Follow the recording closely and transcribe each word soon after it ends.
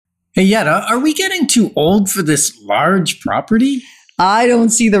Hey, Yetta, are we getting too old for this large property? I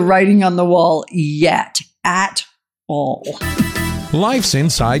don't see the writing on the wall yet at all. Life's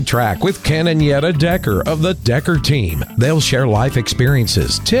Inside Track with Ken and Yetta Decker of the Decker team. They'll share life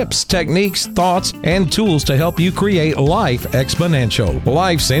experiences, tips, techniques, thoughts, and tools to help you create life exponential.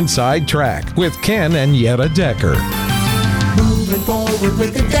 Life's Inside Track with Ken and Yetta Decker. Moving forward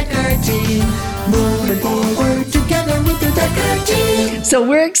with the Decker team. Moving forward together with the Decker team. So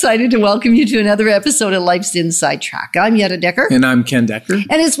we're excited to welcome you to another episode of Life's Inside Track. I'm Yetta Decker. And I'm Ken Decker.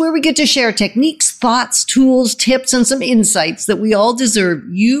 And it's where we get to share techniques, thoughts, tools, tips, and some insights that we all deserve.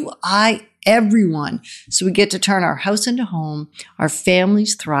 You, I, everyone. So we get to turn our house into home, our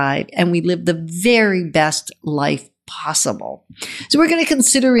families thrive, and we live the very best life possible. So we're going to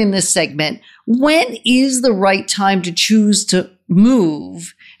consider in this segment, when is the right time to choose to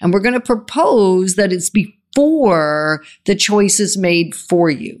move? And we're going to propose that it's before the choice is made for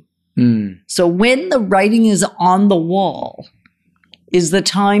you. So when the writing is on the wall is the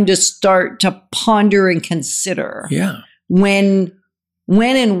time to start to ponder and consider when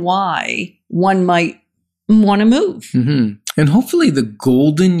and why one might want to move. Mm-hmm. And hopefully the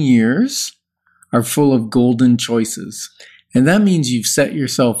golden years are full of golden choices. And that means you've set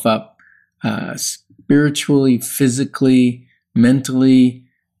yourself up spiritually, physically, mentally,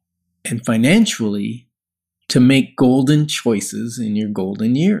 and financially to make golden choices in your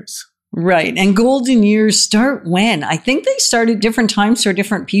golden years. Right. And golden years start when? I think they start at different times for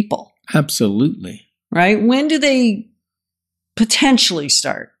different people. Absolutely. Right? When do they potentially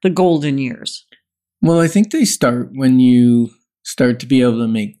start, the golden years? Well, I think they start when you start to be able to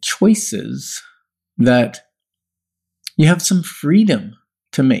make choices that you have some freedom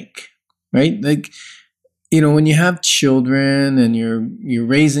to make, right? Like, you know, when you have children and you're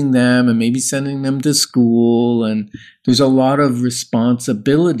raising them and maybe sending them to school, and there's a lot of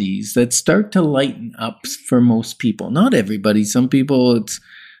responsibilities that start to lighten up for most people. Not everybody. Some people, it's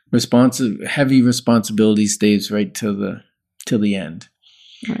heavy responsibility stays right to the end.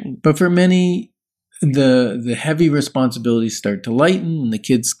 Right. But for many, the heavy responsibilities start to lighten when the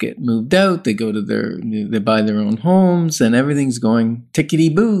kids get moved out. They go to they buy their own homes, and everything's going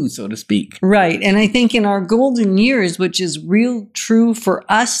tickety-boo, so to speak. Right. And I think in our golden years, which is real true for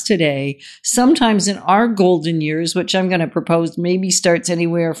us today, sometimes in our golden years, which I'm going to propose maybe starts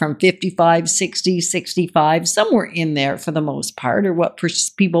anywhere from 55, 60, 65, somewhere in there for the most part, or what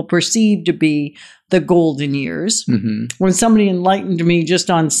people perceive to be the golden years. Mm-hmm. When somebody enlightened me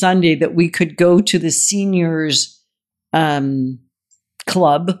just on Sunday that we could go to the seniors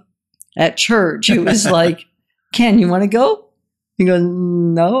club at church, it was like, Ken, you want to go? He goes,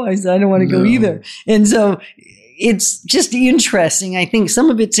 no. I said, I don't want to go either. And so it's just interesting. I think some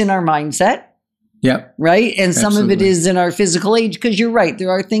of it's in our mindset. Yeah. Right. And some Absolutely. of it is in our physical age, because you're right. There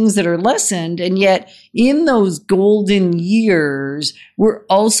are things that are lessened. And yet in those golden years, we're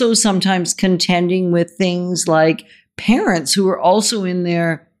also sometimes contending with things like parents who are also in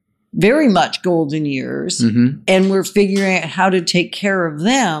their very much golden years. Mm-hmm. And we're figuring out how to take care of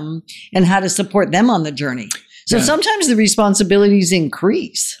them and how to support them on the journey. So sometimes the responsibilities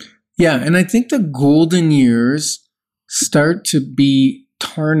increase. Yeah. And I think the golden years start to be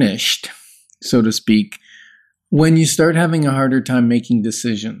tarnished, so to speak, when you start having a harder time making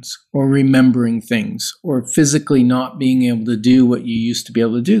decisions or remembering things, or physically not being able to do what you used to be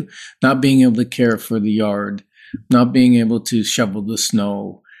able to do, not being able to care for the yard, not being able to shovel the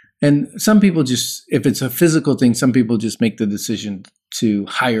snow. And some people just, if it's a physical thing, some people just make the decision to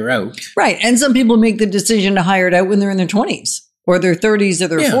hire out. Right. And some people make the decision to hire it out when they're in their 20s. Or their 30s or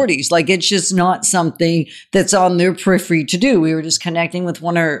their 40s. Like, it's just not something that's on their periphery to do. We were just connecting with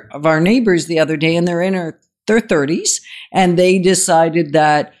one of our neighbors the other day, and they're in their 30s, and they decided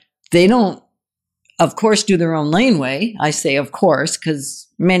that they don't, of course, do their own laneway. I say of course, because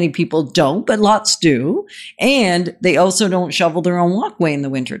many people don't, but lots do. And they also don't shovel their own walkway in the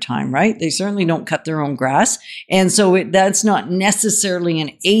wintertime, right? They certainly don't cut their own grass. And so that's not necessarily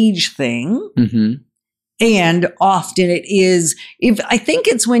an age thing. Mm-hmm. And often it is, I think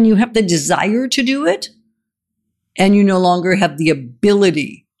it's when you have the desire to do it and you no longer have the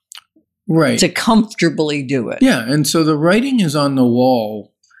ability to comfortably do it. Yeah. And so the writing is on the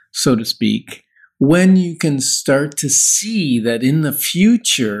wall, so to speak, when you can start to see that in the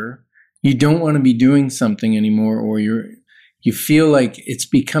future, you don't want to be doing something anymore, or you feel like it's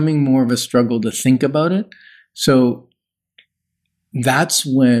becoming more of a struggle to think about it. So that's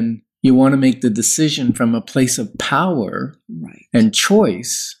when you want to make the decision from a place of power and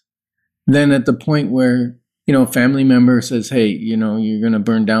choice. Then at the point where, you know, a family member says, hey, you know, you're going to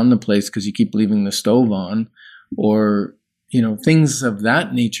burn down the place because you keep leaving the stove on, or things of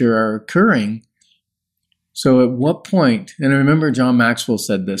that nature are occurring. So at what point, and I remember John Maxwell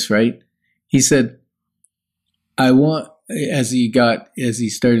said this, right? He said, as he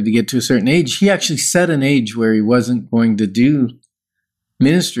started to get to a certain age, he actually set an age where he wasn't going to do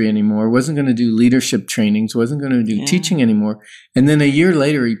ministry anymore, wasn't going to do leadership trainings, wasn't going to do teaching anymore. And then a year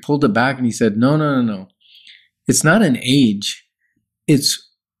later, he pulled it back and he said, no. It's not an age.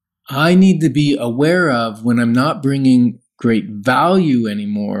 I need to be aware of when I'm not bringing great value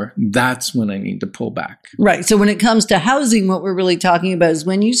anymore. That's when I need to pull back. Right. So when it comes to housing, what we're really talking about is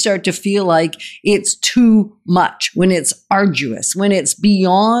when you start to feel like it's too much, when it's arduous, when it's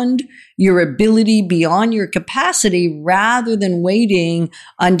beyond your ability, beyond your capacity, rather than waiting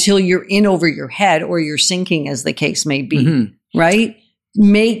until you're in over your head or you're sinking, as the case may be, right?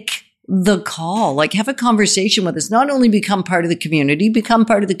 Make the call, like have a conversation with us. Not only become part of the community, become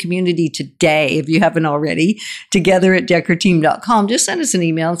part of the community today if you haven't already, together@deckerteam.com. Just send us an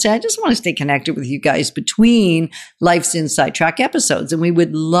email and say, I just want to stay connected with you guys between Life's Inside Track episodes. And we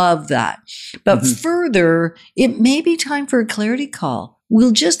would love that. But further, it may be time for a clarity call.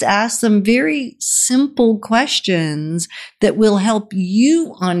 We'll just ask some very simple questions that will help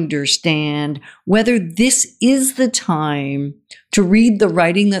you understand whether this is the time to read the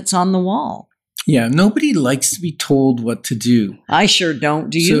writing that's on the wall. Yeah, nobody likes to be told what to do. I sure don't.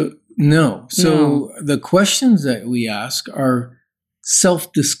 Do you? No. So the questions that we ask are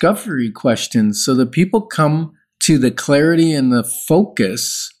self-discovery questions so that people come to the clarity and the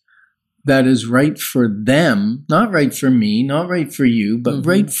focus that is right for them, not right for me, not right for you, but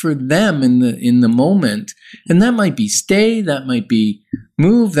right for them in the moment. And that might be stay, that might be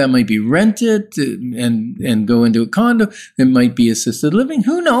move, that might be rented and go into a condo. It might be assisted living.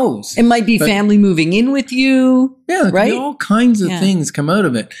 Who knows? It might be family moving in with you. Yeah, there right? Can be all kinds of things come out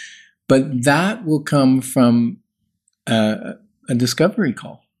of it. But that will come from a discovery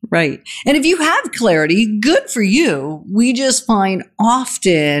call. Right. And if you have clarity, good for you. We just find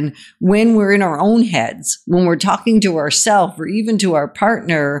often when we're in our own heads, when we're talking to ourselves or even to our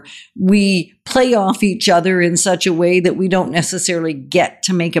partner, we play off each other in such a way that we don't necessarily get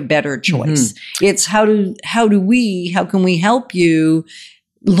to make a better choice. It's how can we help you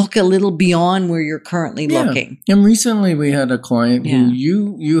look a little beyond where you're currently looking. And recently we had a client who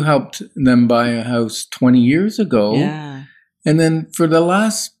you helped them buy a house 20 years ago. Yeah. And then for the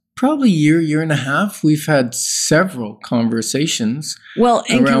last probably year and a half, we've had several conversations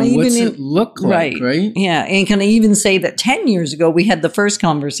around what's it look like, right? Yeah. And can I even say that 10 years ago, we had the first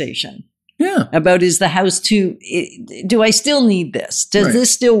conversation about is the house do I still need this? Does this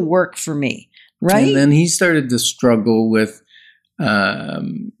still work for me? Right. And then he started to struggle with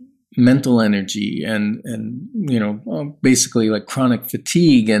mental energy and basically like chronic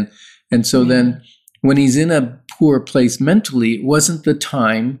fatigue. And so then when he's in a poor place mentally, it wasn't the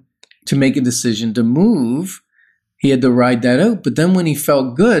time to make a decision to move. He had to ride that out. But then when he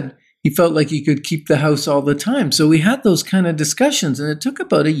felt good, he felt like he could keep the house all the time. So we had those kind of discussions, and it took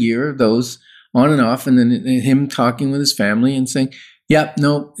about a year of those on and off, and then him talking with his family and saying,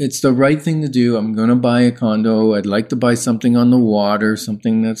 it's the right thing to do. I'm going to buy a condo. I'd like to buy something on the water,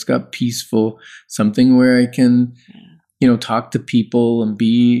 something that's got peaceful, something where I can talk to people and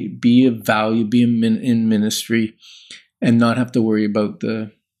be of value, be in ministry, and not have to worry about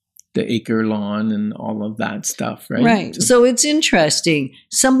the acre lawn and all of that stuff, right? Right. So it's interesting.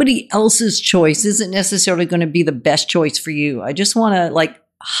 Somebody else's choice isn't necessarily going to be the best choice for you. I just want to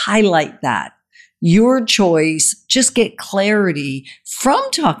highlight that. Your choice, just get clarity from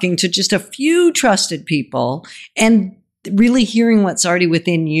talking to just a few trusted people and really hearing what's already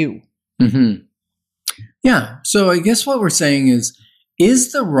within you. Mm-hmm. Yeah. So I guess what we're saying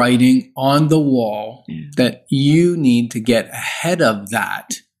is the writing on the wall that you need to get ahead of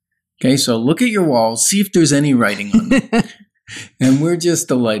that? Okay. So look at your wall, see if there's any writing on it. And we're just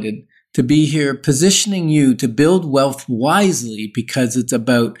delighted to be here positioning you to build wealth wisely because it's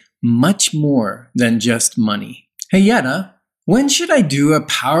about much more than just money. Hey, Yetta, when should I do a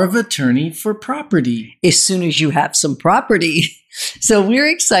power of attorney for property? As soon as you have some property. So we're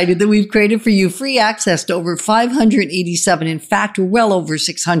excited that we've created for you free access to over 587. In fact, we're well over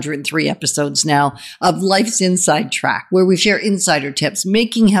 603 episodes now of Life's Inside Track, where we share insider tips,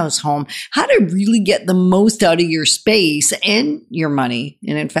 making house home, how to really get the most out of your space and your money.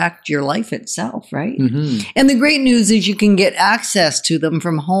 And in fact, your life itself, right? Mm-hmm. And the great news is you can get access to them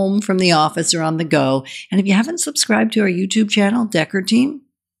from home, from the office, or on the go. And if you haven't subscribed to our YouTube channel, Decker Team,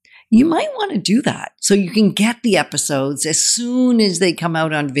 you might want to do that so you can get the episodes as soon as they come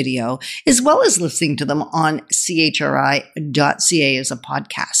out on video, as well as listening to them on chri.ca as a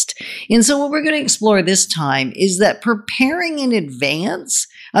podcast. And so what we're going to explore this time is that preparing in advance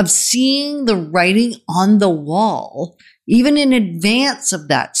of seeing the writing on the wall, even in advance of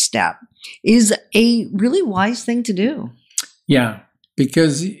that step, is a really wise thing to do. Yeah,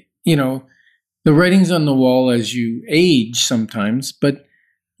 because, the writing's on the wall as you age sometimes, but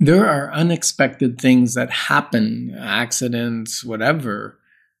there are unexpected things that happen, accidents, whatever.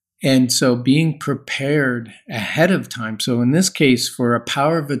 And so being prepared ahead of time. So in this case, for a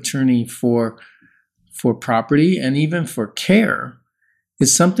power of attorney for property and even for care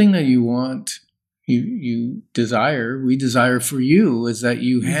is something that you want, you desire, we desire for you, is that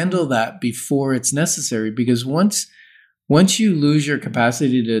you handle that before it's necessary. Because once you lose your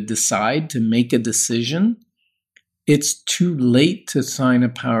capacity to decide, to make a decision, it's too late to sign a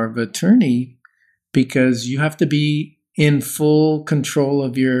power of attorney because you have to be in full control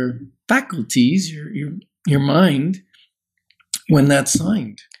of your faculties, your mind, when that's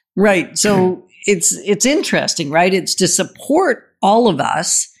signed. Right. So it's interesting, right? It's to support all of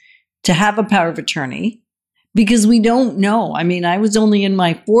us to have a power of attorney because we don't know. I mean, I was only in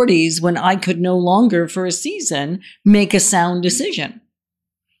my 40s when I could no longer, for a season, make a sound decision.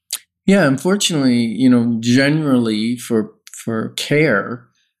 Yeah, unfortunately, generally for care,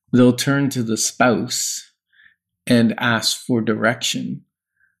 they'll turn to the spouse and ask for direction.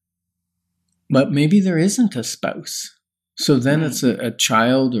 But maybe there isn't a spouse. So then it's a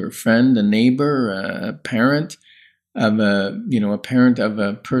child or a friend, a neighbor, a parent of a parent of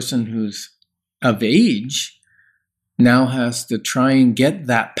a person who's of age now has to try and get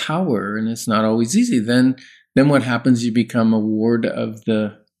that power, and it's not always easy. Then what happens? You become a ward of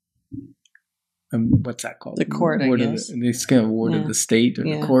the what's that called? The court, ward I guess. They get a ward of the state or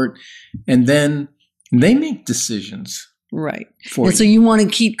the court, and then they make decisions. Right. For and you. so you want to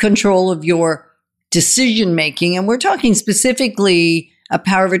keep control of your decision making. And we're talking specifically a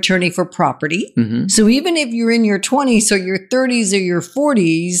power of attorney for property. Mm-hmm. So even if you're in your 20s or your 30s or your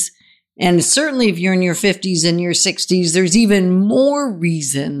 40s, and certainly if you're in your 50s and your 60s, there's even more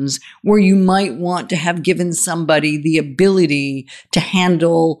reasons where you might want to have given somebody the ability to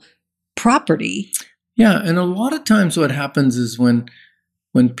handle property. Yeah, and a lot of times what happens is when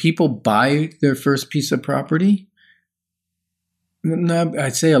people buy their first piece of property,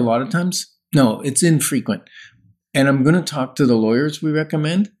 I'd say a lot of times, no, it's infrequent. And I'm going to talk to the lawyers we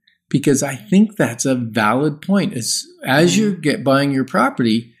recommend because I think that's a valid point. As you're buying your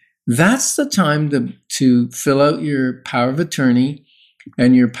property, that's the time to fill out your power of attorney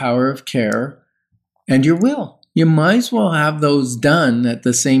and your power of care and your will. You might as well have those done at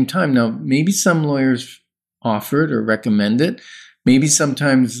the same time. Now, maybe some lawyers offer it or recommend it. Maybe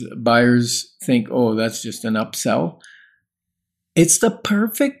sometimes buyers think, oh, that's just an upsell. It's the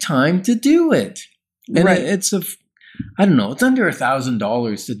perfect time to do it. And Right. it's under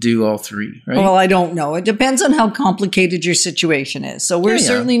 $1,000 to do all three, right? Well, I don't know. It depends on how complicated your situation is. So we're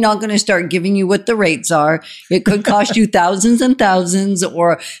certainly not going to start giving you what the rates are. It could cost you thousands and thousands,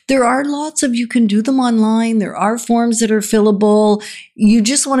 or there are lots of, you can do them online. There are forms that are fillable. You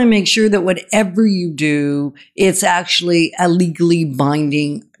just want to make sure that whatever you do, it's actually a legally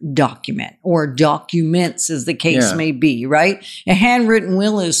binding document or documents as the case may be, right? A handwritten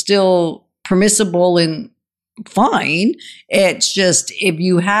will is still permissible and fine. It's just if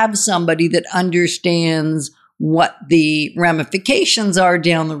you have somebody that understands what the ramifications are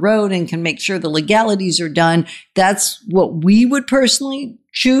down the road and can make sure the legalities are done, that's what we would personally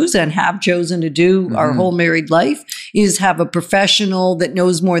choose and have chosen to do our whole married life, is have a professional that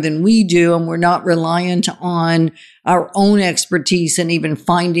knows more than we do, and we're not reliant on our own expertise and even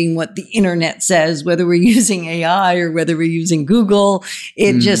finding what the internet says, whether we're using AI or whether we're using Google.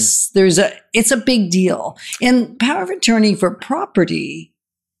 It's a big deal. And power of attorney for property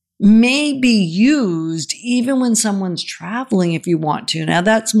may be used even when someone's traveling if you want to. Now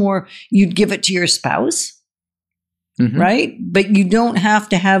that's more, you'd give it to your spouse. Right? But you don't have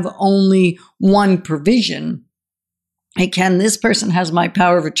to have only one provision. This person has my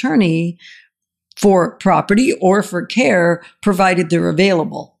power of attorney for property or for care, provided they're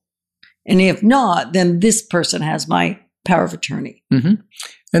available. And if not, then this person has my power of attorney.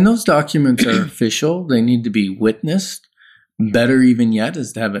 And those documents are official. They need to be witnessed. Better even yet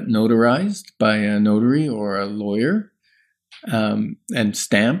is to have it notarized by a notary or a lawyer and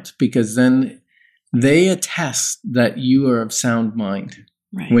stamped, because then they attest that you are of sound mind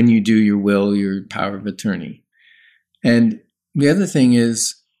when you do your will, your power of attorney. And the other thing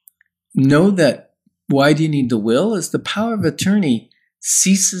is, know that why do you need the will? Is the power of attorney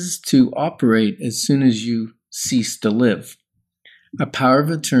ceases to operate as soon as you cease to live. A power of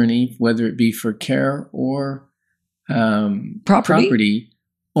attorney, whether it be for care or property,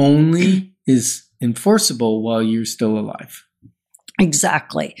 only is enforceable while you're still alive.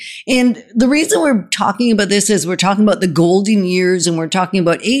 Exactly. And the reason we're talking about this is we're talking about the golden years and we're talking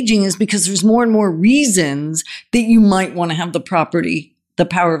about aging is because there's more and more reasons that you might want to have the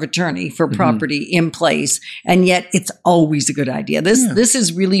power of attorney for property in place. And yet it's always a good idea. This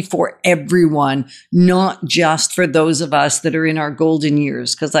is really for everyone, not just for those of us that are in our golden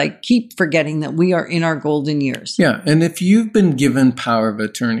years, because I keep forgetting that we are in our golden years. Yeah. And if you've been given power of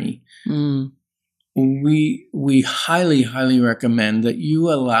attorney, we highly, highly recommend that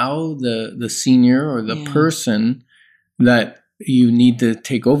you allow the senior or the person that you need to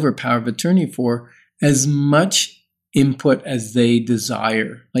take over power of attorney for as much input as they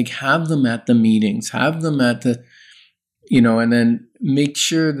desire. Like have them at the meetings, have them at the, and then make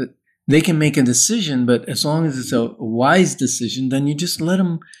sure that they can make a decision. But as long as it's a wise decision, then you just let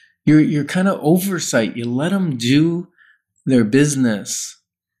them, you're kind of oversight. You let them do their business.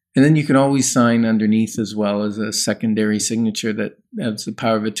 And then you can always sign underneath as well as a secondary signature that as the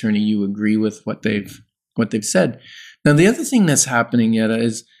power of attorney, you agree with what they've said. Now, the other thing that's happening, Yetta,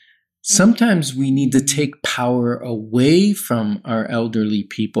 is sometimes we need to take power away from our elderly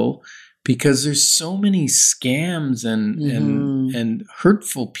people because there's so many scams and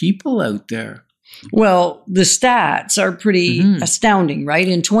hurtful people out there. Well, the stats are pretty astounding, right?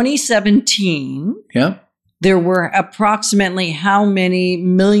 In 2017, there were approximately how many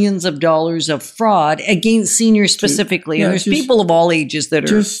millions of dollars of fraud against seniors specifically? And there's people of all ages that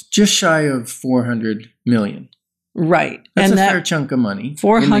are just shy of 400 million. Right. That's a fair chunk of money.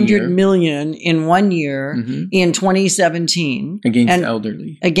 400 million in 1 year in 2017.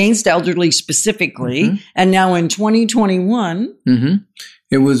 Against elderly specifically. And now in 2021.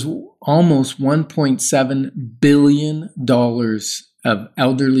 It was almost $1.7 billion of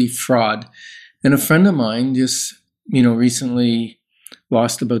elderly fraud. And a friend of mine just, recently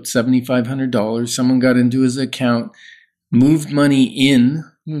lost about $7,500. Someone got into his account, moved money in,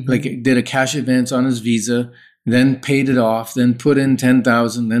 like did a cash advance on his Visa, then paid it off, then put in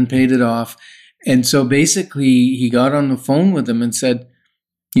 $10,000, then paid it off. And so basically he got on the phone with him and said,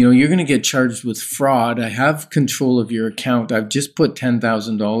 you're going to get charged with fraud. I have control of your account. I've just put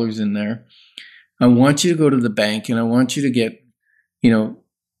 $10,000 in there. I want you to go to the bank and I want you to get,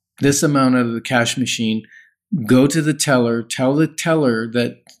 this amount out of the cash machine. Go to the teller, tell the teller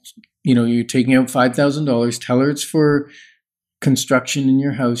that, you're taking out $5,000. Tell her it's for construction in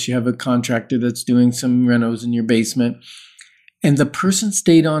your house. You have a contractor that's doing some renos in your basement. And the person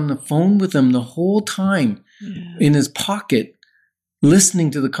stayed on the phone with him the whole time in his pocket,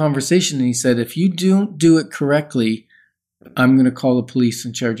 listening to the conversation. And he said, if you don't do it correctly, I'm going to call the police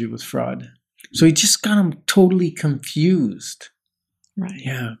and charge you with fraud. So he just got him totally confused. Right.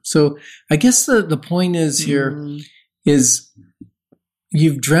 Yeah. So I guess the point is here is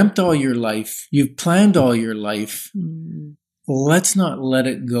you've dreamt all your life. You've planned all your life. Let's not let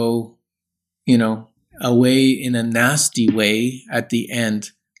it go, away in a nasty way at the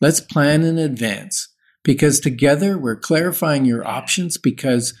end. Let's plan in advance because together we're clarifying your options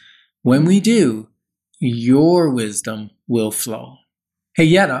because when we do, your wisdom will flow. Hey,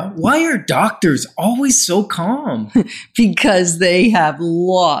 Yetta, why are doctors always so calm? Because they have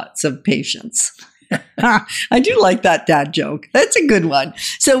lots of patience. I do like that dad joke. That's a good one.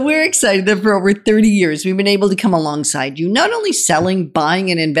 So we're excited that for over 30 years, we've been able to come alongside you, not only selling,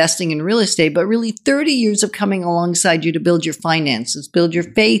 buying, and investing in real estate, but really 30 years of coming alongside you to build your finances, build your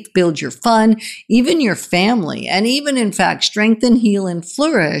faith, build your fun, even your family, and even, in fact, strengthen, heal, and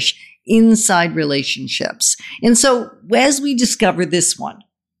flourish inside relationships. And so as we discover this one,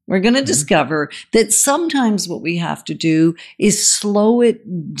 we're going to discover that sometimes what we have to do is slow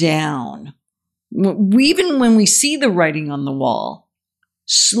it down. Even when we see the writing on the wall,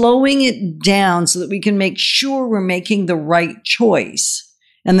 slowing it down so that we can make sure we're making the right choice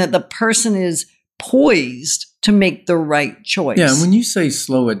and that the person is poised to make the right choice. Yeah, when you say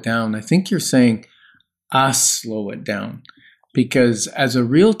slow it down, I think you're saying us slow it down. Because as a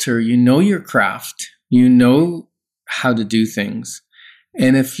realtor, you know your craft, you know how to do things.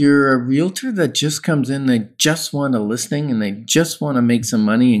 And if you're a realtor that just comes in, they just want a listing and they just want to make some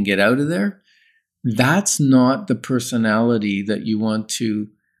money and get out of there, that's not the personality that you want to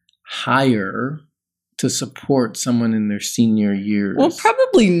hire to support someone in their senior years. Well,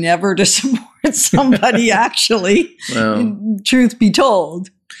 probably never to support somebody, actually, truth be told.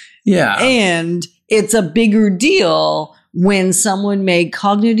 Yeah. And it's a bigger deal when someone may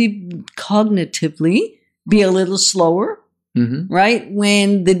cognitively be a little slower right?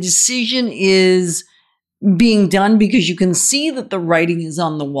 When the decision is being done because you can see that the writing is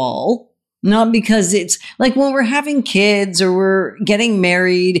on the wall, not because it's like when we're having kids or we're getting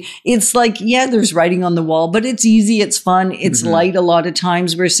married, it's like, yeah, there's writing on the wall, but it's easy. It's fun. It's light. A lot of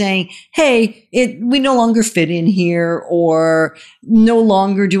times we're saying, hey, we no longer fit in here, or no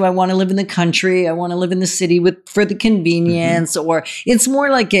longer do I want to live in the country. I want to live in the city for the convenience, or it's more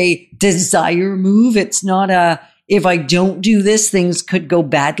like a desire move. It's not if I don't do this, things could go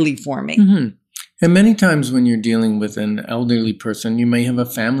badly for me. And many times when you're dealing with an elderly person, you may have a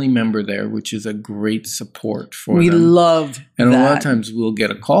family member there, which is a great support for them. We love And that. a lot of times we'll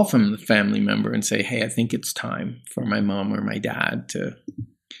get a call from the family member and say, hey, I think it's time for my mom or my dad to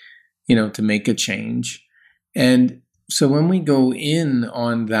make a change. And so when we go in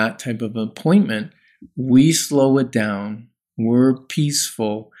on that type of appointment, we slow it down. We're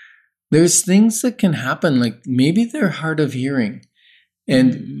peaceful. There's things that can happen, like maybe they're hard of hearing.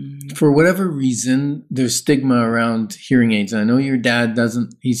 And for whatever reason, there's stigma around hearing aids. And I know your dad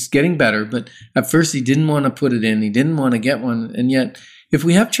he's getting better, but at first he didn't want to put it in. He didn't want to get one. And yet, if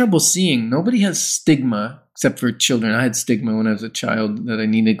we have trouble seeing, nobody has stigma except for children. I had stigma when I was a child that I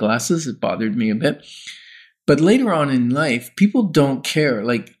needed glasses. It bothered me a bit. But later on in life, people don't care.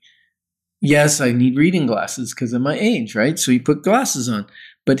 Like, yes, I need reading glasses because of my age, right? So you put glasses on.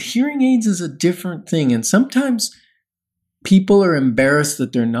 But hearing aids is a different thing. And sometimes people are embarrassed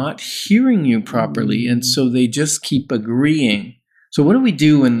that they're not hearing you properly, and so they just keep agreeing. So what do we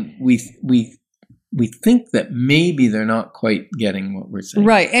do when we think that maybe they're not quite getting what we're saying?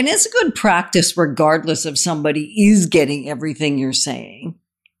 Right. And it's a good practice regardless if somebody is getting everything you're saying,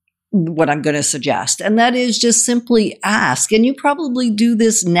 what I'm going to suggest. And that is just simply ask. And you probably do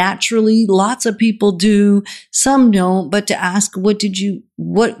this naturally. Lots of people do. Some don't. But to ask, what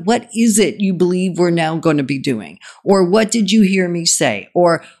is it you believe we're now going to be doing? Or what did you hear me say?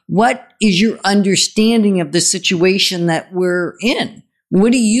 Or what is your understanding of the situation that we're in?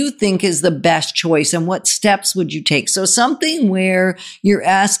 What do you think is the best choice, and what steps would you take? So something where you're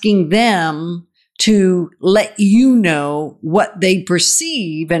asking them to let you know what they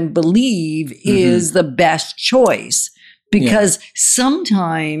perceive and believe is the best choice. Because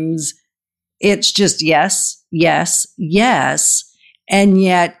sometimes it's just yes, yes, yes, and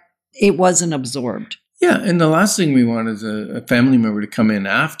yet it wasn't absorbed. Yeah, and the last thing we want is a family member to come in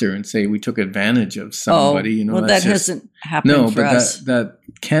after and say we took advantage of somebody. Well, that hasn't happened for us. That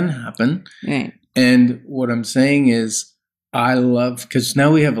can happen. Right. And what I'm saying is, I love, because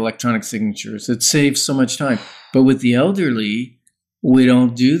now we have electronic signatures. It saves so much time. But with the elderly, we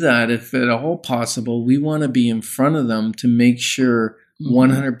don't do that. If at all possible, we want to be in front of them to make sure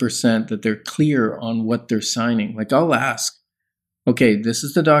 100% that they're clear on what they're signing. Like, I'll ask, okay, this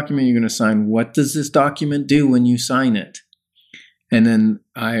is the document you're going to sign. What does this document do when you sign it? And then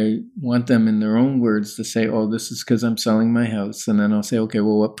I want them in their own words to say, oh, this is because I'm selling my house. And then I'll say, okay,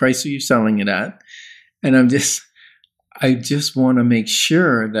 well, what price are you selling it at? And I just want to make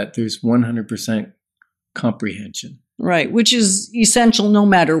sure that there's 100% comprehension. Right, which is essential no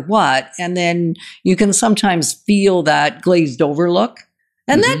matter what. And then you can sometimes feel that glazed over look.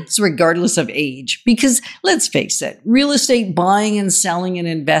 And that's regardless of age. Because let's face it, real estate buying and selling and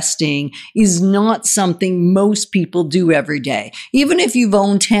investing is not something most people do every day. Even if you've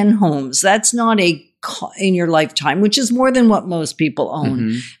owned 10 homes, that's not in your lifetime, which is more than what most people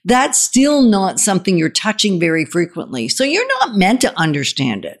own. That's still not something you're touching very frequently. So you're not meant to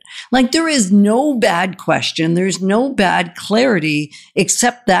understand it. Like, there is no bad question. There's no bad clarity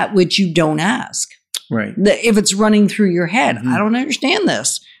except that which you don't ask. Right. If it's running through your head, I don't understand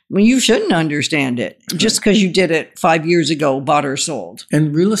this. Well, you shouldn't understand it just because you did it 5 years ago, bought or sold.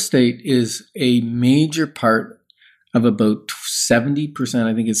 And real estate is a major part of about 70%,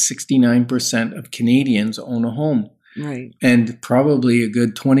 I think it's 69% of Canadians own a home. Right. And probably a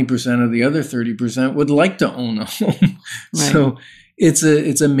good 20% of the other 30% would like to own a home. Right. So it's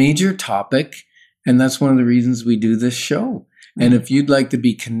a major topic. And that's one of the reasons we do this show. And if you'd like to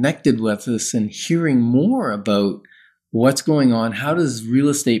be connected with us and hearing more about what's going on, how does real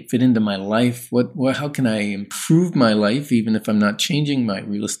estate fit into my life? How can I improve my life, even if I'm not changing my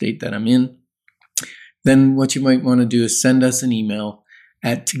real estate that I'm in? Then what you might want to do is send us an email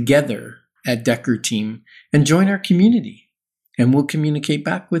at together@DeckerTeam and join our community. And we'll communicate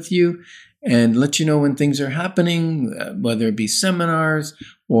back with you. and let you know when things are happening, whether it be seminars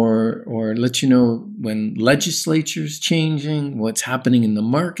or let you know when legislature's changing, what's happening in the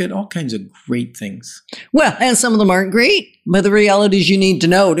market, all kinds of great things. Well, and some of them aren't great, but the realities you need to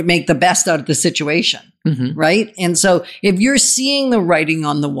know to make the best out of the situation, right? And so if you're seeing the writing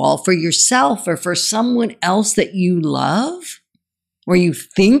on the wall for yourself or for someone else that you love, or you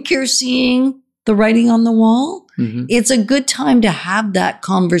think you're seeing the writing on the wall, it's a good time to have that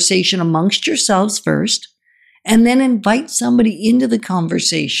conversation amongst yourselves first, and then invite somebody into the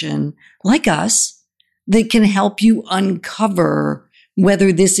conversation like us that can help you uncover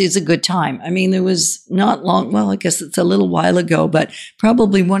whether this is a good time. I mean, there was not long, well, I guess it's a little while ago, but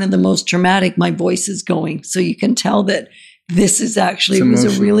probably one of the most traumatic, my voice is going. So you can tell that this is actually, it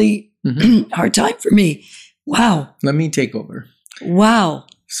was a really hard time for me. Wow. Let me take over. Wow.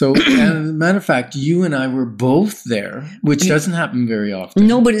 So, as a matter of fact, you and I were both there, which doesn't happen very often.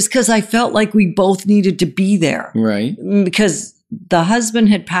 No, but it's because I felt like we both needed to be there. Right. Because the husband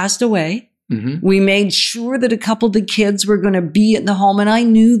had passed away. We made sure that a couple of the kids were going to be at the home. And I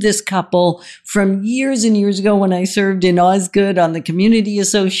knew this couple from years and years ago when I served in Osgood on the Community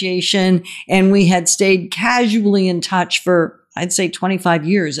Association. And we had stayed casually in touch for, I'd say, 25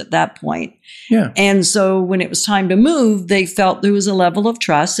 years at that point. Yeah. And so when it was time to move, they felt there was a level of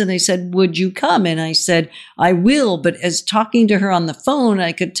trust and they said, would you come? And I said, I will. But as talking to her on the phone,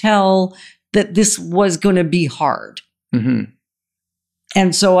 I could tell that this was going to be hard.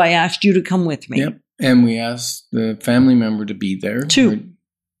 And so I asked you to come with me. Yep. And we asked the family member to be there. Two.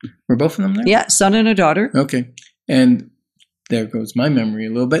 Were both of them there? Yeah, son and a daughter. Okay. And there goes my memory a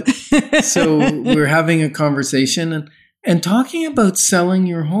little bit. So we're having a conversation and talking about selling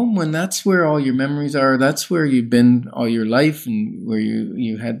your home when that's where all your memories are. That's where you've been all your life and where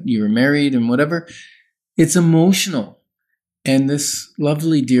you were married and whatever. It's emotional. And this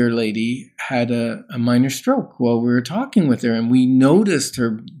lovely dear lady had a minor stroke while we were talking with her, and we noticed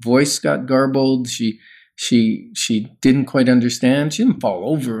her voice got garbled. She didn't quite understand. She didn't fall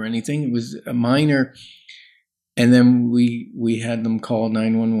over or anything. It was a minor. And then we had them call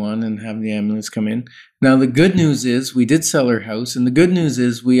 911 and have the ambulance come in. Now, the good news is we did sell her house. And the good news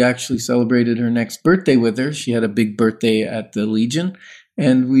is we actually celebrated her next birthday with her. She had a big birthday at the Legion.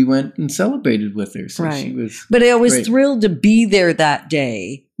 And we went and celebrated with her. So right. She was But I was great. thrilled to be there that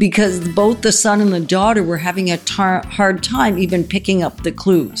day because both the son and the daughter were having a hard time even picking up the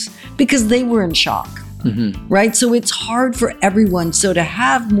clues because they were in shock. Right? So it's hard for everyone. So to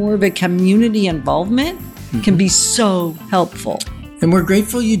have more of a community involvement can be so helpful. And we're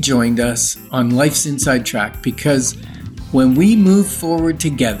grateful you joined us on Life's Inside Track because when we move forward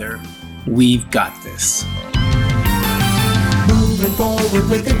together, we've got this. Moving forward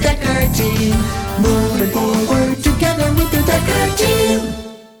with the Decker team. Moving forward together with the Decker team.